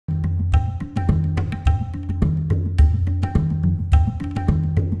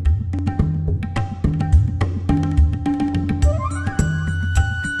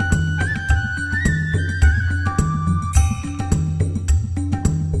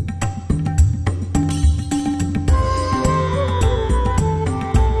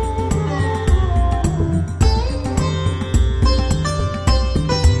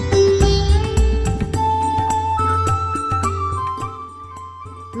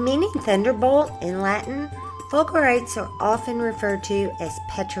Meaning thunderbolt in Latin, Fulgarites are often referred to as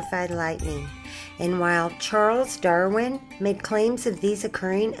petrified lightning, and while Charles Darwin made claims of these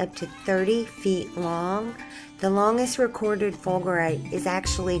occurring up to 30 feet long, the longest recorded Fulgarite is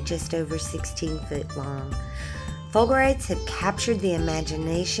actually just over 16 foot long. Fulgarites have captured the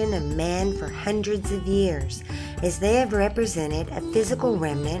imagination of man for hundreds of years, as they have represented a physical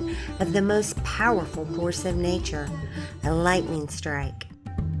remnant of the most powerful force of nature, a lightning strike.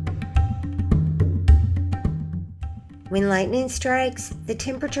 When lightning strikes, the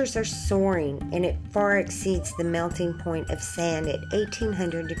temperatures are soaring and it far exceeds the melting point of sand at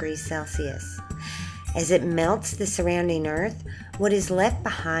 1800 degrees Celsius. As it melts the surrounding earth, what is left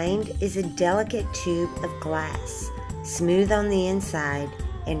behind is a delicate tube of glass, smooth on the inside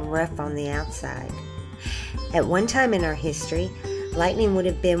and rough on the outside. At one time in our history, lightning would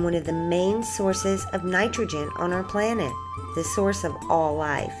have been one of the main sources of nitrogen on our planet, the source of all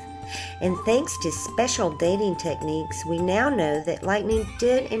life. And thanks to special dating techniques, we now know that lightning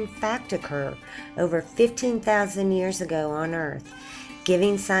did in fact occur over 15,000 years ago on Earth,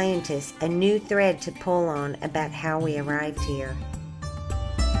 giving scientists a new thread to pull on about how we arrived here.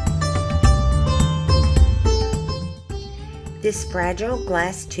 This fragile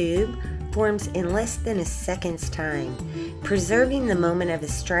glass tube forms in less than a second's time, preserving the moment of a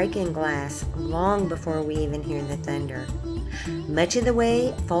strike in glass long before we even hear the thunder. Much of the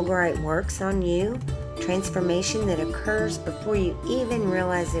way Fulgarite works on you, transformation that occurs before you even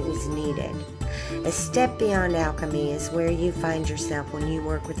realize it was needed. A step beyond alchemy is where you find yourself when you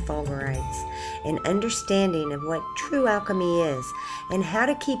work with Fulgarites, an understanding of what true alchemy is and how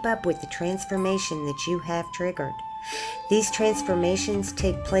to keep up with the transformation that you have triggered. These transformations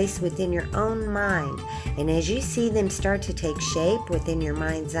take place within your own mind, and as you see them start to take shape within your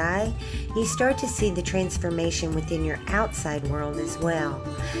mind's eye, you start to see the transformation within your outside world as well,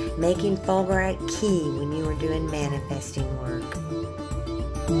 making Fulgarite key when you are doing manifesting work.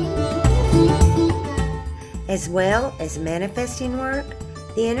 As well as manifesting work,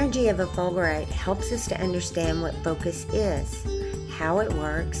 the energy of a Fulgarite helps us to understand what focus is, how it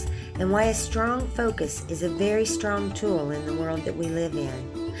works, and why a strong focus is a very strong tool in the world that we live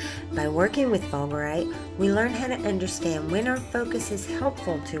in. By working with Fulgarite, we learn how to understand when our focus is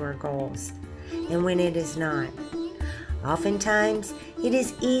helpful to our goals and when it is not. Oftentimes, it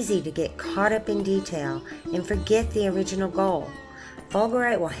is easy to get caught up in detail and forget the original goal.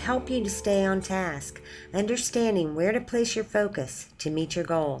 Fulgarite will help you to stay on task, understanding where to place your focus to meet your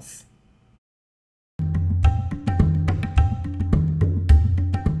goals.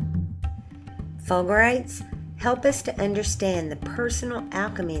 Fulgarites help us to understand the personal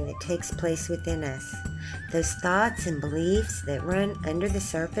alchemy that takes place within us. Those thoughts and beliefs that run under the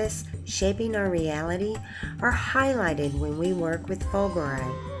surface, shaping our reality, are highlighted when we work with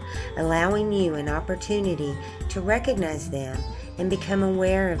Fulgarite, allowing you an opportunity to recognize them and become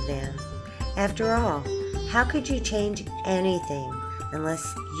aware of them. After all, how could you change anything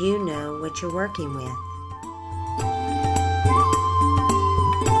unless you know what you're working with?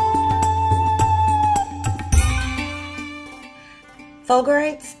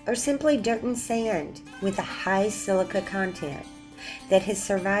 Fulgarites are simply dirt and sand with a high silica content that has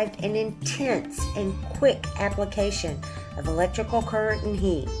survived an intense and quick application of electrical current and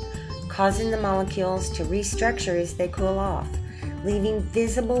heat, causing the molecules to restructure as they cool off, leaving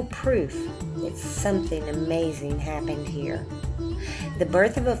visible proof that something amazing happened here. The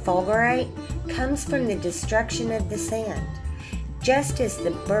birth of a Fulgarite comes from the destruction of the sand, just as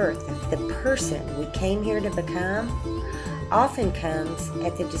the birth of the person we came here to become often comes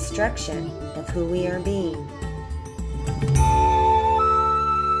at the destruction of who we are being.